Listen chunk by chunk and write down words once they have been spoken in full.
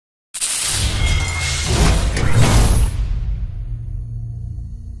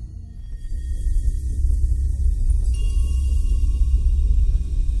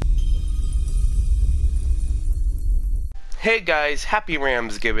Hey guys, happy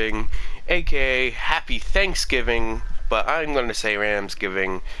Ramsgiving, aka happy Thanksgiving, but I'm going to say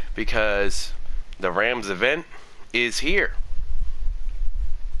Ramsgiving because the Rams event is here,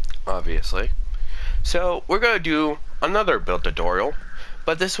 obviously. So we're going to do another build tutorial,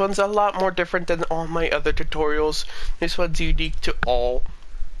 but this one's a lot more different than all my other tutorials. This one's unique to all.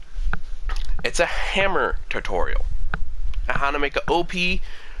 It's a hammer tutorial on how to make an OP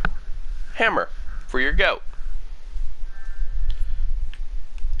hammer for your goat.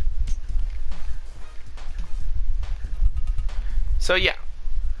 So yeah,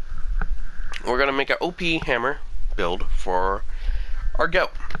 we're going to make an OP hammer build for our goat.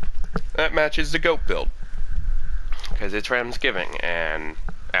 That matches the goat build, because it's Ramsgiving and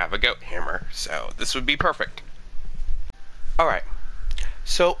I have a goat hammer, so this would be perfect. Alright,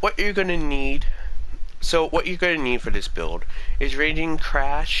 so what you're going to need for this build is Raging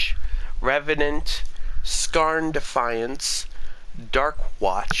Crash, Revenant, Skarn Defiance, Dark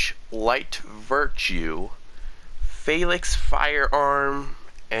Watch, Light Virtue, Felix Firearm,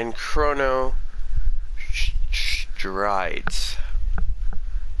 and Chrono Strides.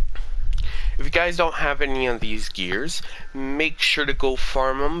 If you guys don't have any of these gears, make sure to go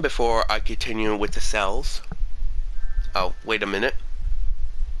farm them before I continue with the cells. Oh, wait a minute.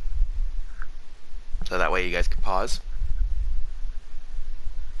 So that way you guys can pause.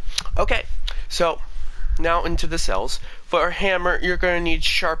 Okay, so now into the cells. For a hammer, you're going to need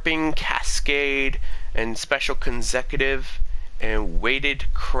Sharpening, Cascade, and Special Consecutive, and Weighted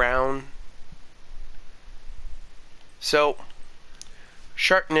Crown. So,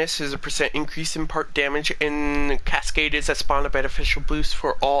 Sharpness is a % increase in part damage, and Cascade is a spawn a beneficial boost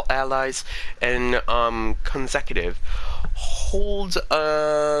for all allies, and Consecutive holds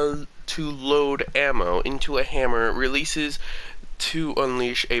to load ammo into a hammer, releases to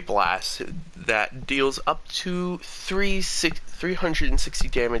unleash a blast that deals up to 360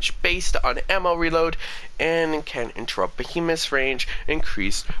 damage based on ammo reload, and can interrupt Behemoth's range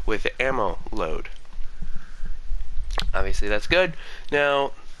increased with the ammo load. Obviously that's good.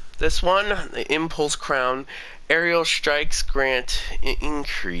 Now this one, the Impulse Crown, aerial strikes grant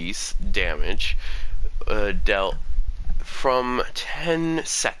increase damage dealt from 10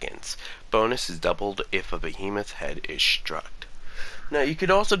 seconds. Bonus is doubled if a behemoth head is struck. Now you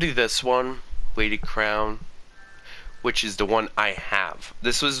could also do this one, Weighted Crown, which is the one I have.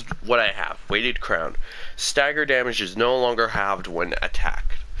 This was what I have, Weighted Crown. Stagger damage is no longer halved when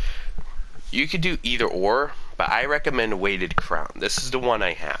attacked. You could do either or, but I recommend Weighted Crown. This is the one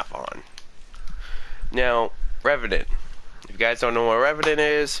I have on. Now, Revenant. If you guys don't know what Revenant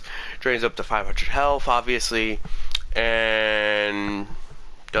is, drains up to 500 health, obviously, and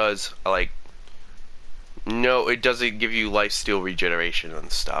does like, no, it doesn't give you lifesteal regeneration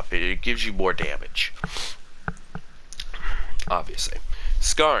and stuff. It gives you more damage, obviously.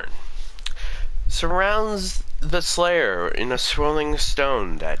 Skarn surrounds the Slayer in a swirling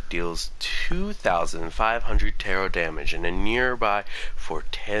stone that deals 2,500 tarot damage in a nearby for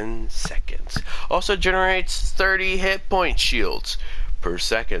 10 seconds. Also generates 30 hit point shields per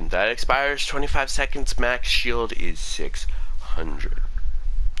second. That expires 25 seconds. Max shield is 600.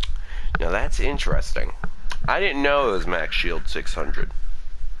 Now that's interesting. I didn't know it was max shield 600.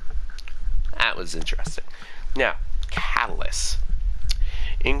 That was interesting. Now, Catalyst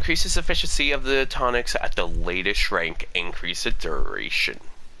increases efficiency of the tonics at the latest rank, increase the duration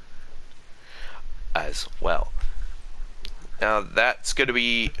as well. Now that's going to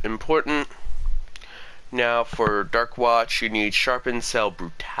be important. Now for Dark Watch, you need Sharpen Cell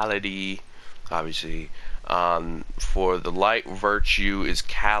Brutality, obviously. For the Light Virtue is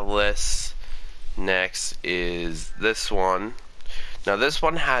Catalyst. Next is this one. Now this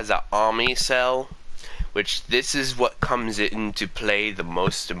one has an Omni Cell, which this is what comes into play the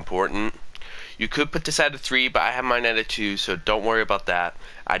most important. You could put this at a 3, but I have mine at a 2, so don't worry about that.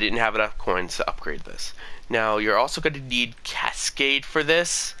 I didn't have enough coins to upgrade this. Now you're also going to need Cascade for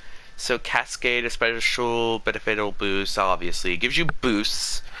this. So Cascade, a special beneficial boost, obviously. It gives you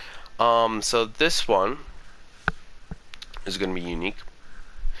boosts. So this one is going to be unique.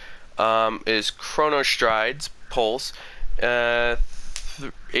 Is Chrono Strides, Pulse. It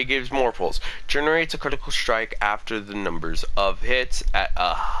gives more pulse. Generates a critical strike after the numbers of hits at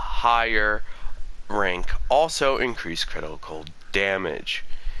a higher rank. Also increase critical damage.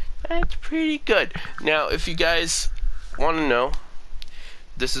 That's pretty good. Now, if you guys want to know,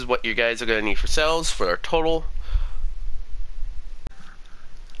 this is what you guys are going to need for cells for our total.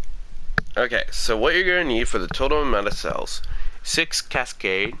 Okay, so what you're going to need for the total amount of cells: 6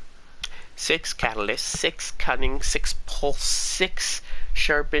 Cascade, 6 Catalyst, 6 Cunning, 6 Pulse, 6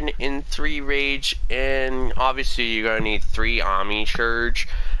 sharpen in 3 rage, and obviously you're gonna need 3 Ami Surge.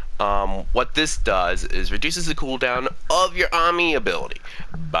 What this does is reduces the cooldown of your Ami ability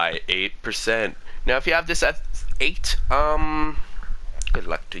by 8%. Now if you have this at 8, good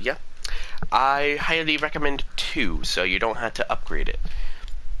luck to ya. I highly recommend 2, so you don't have to upgrade it.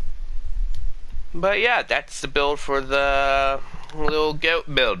 But yeah, that's the build for the little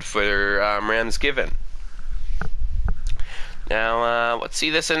goat build for Ramsgiven. Now, let's see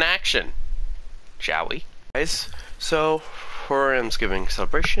this in action, shall we? Guys, so for Ramsgiving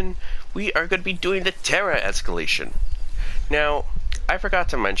celebration, we are going to be doing the Terra escalation. Now, I forgot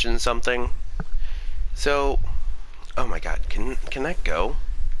to mention something. So, oh my god, can that go?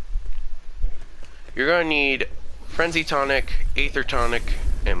 You're going to need Frenzy Tonic, Aether Tonic,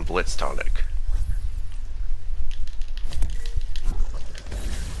 and Blitz Tonic.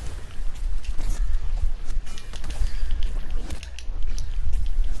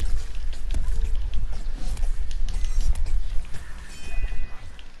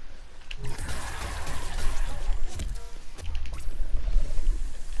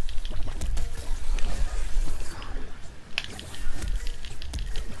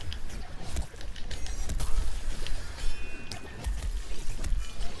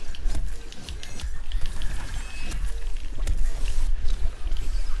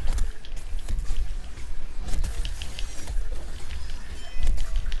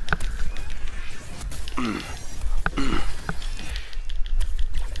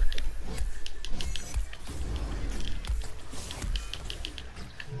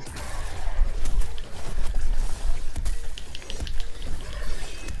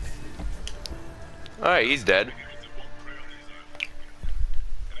 Alright, he's dead.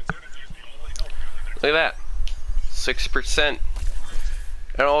 Look at that. 6%. And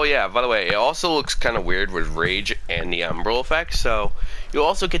oh yeah, by the way, it also looks kind of weird with Rage and the Umbral effect, so you'll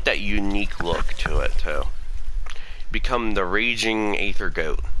also get that unique look to it, too. Become the Raging Aether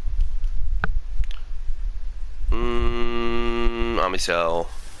Goat. Omicell.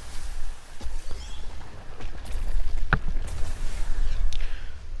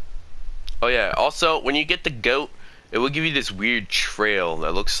 Oh yeah, also, when you get the goat, it will give you this weird trail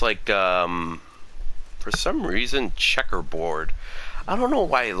that looks like, for some reason, checkerboard. I don't know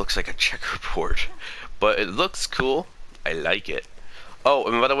why it looks like a checkerboard, but it looks cool. I like it. Oh,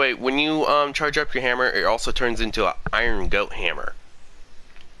 and by the way, when you charge up your hammer, it also turns into an Iron Goat hammer.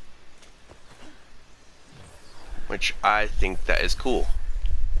 Which I think that is cool.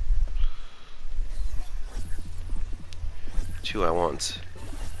 2 at once.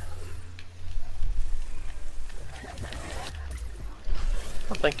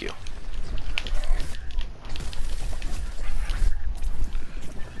 Oh, thank you.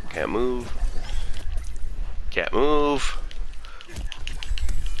 Can't move. Can't move.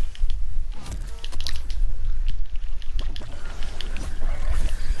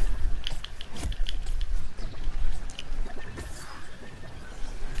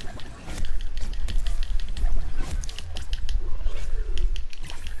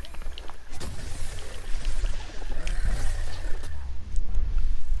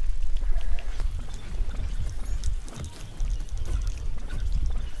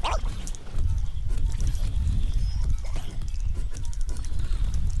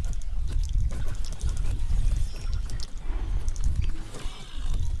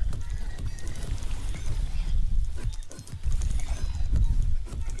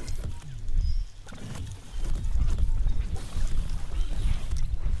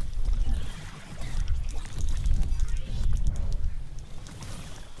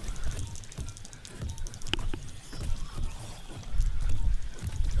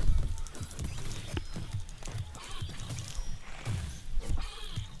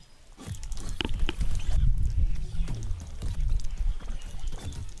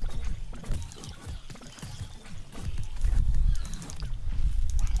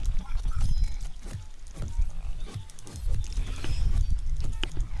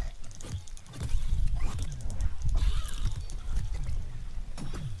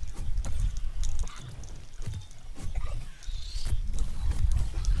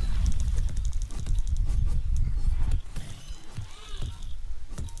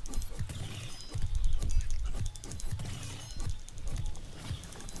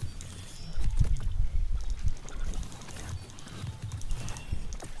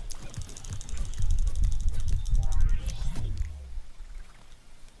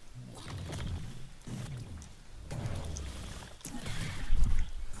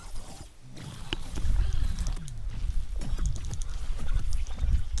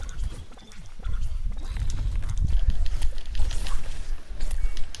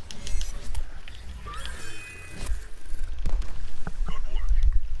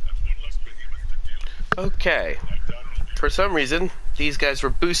 Okay. For some reason, these guys were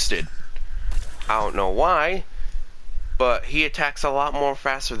boosted. I don't know why, but he attacks a lot more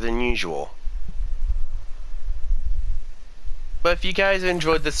faster than usual. But if you guys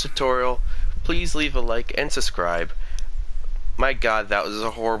enjoyed this tutorial, please leave a like and subscribe. My god, that was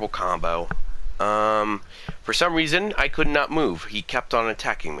a horrible combo. For some reason, I could not move. He kept on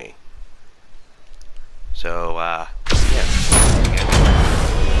attacking me. So,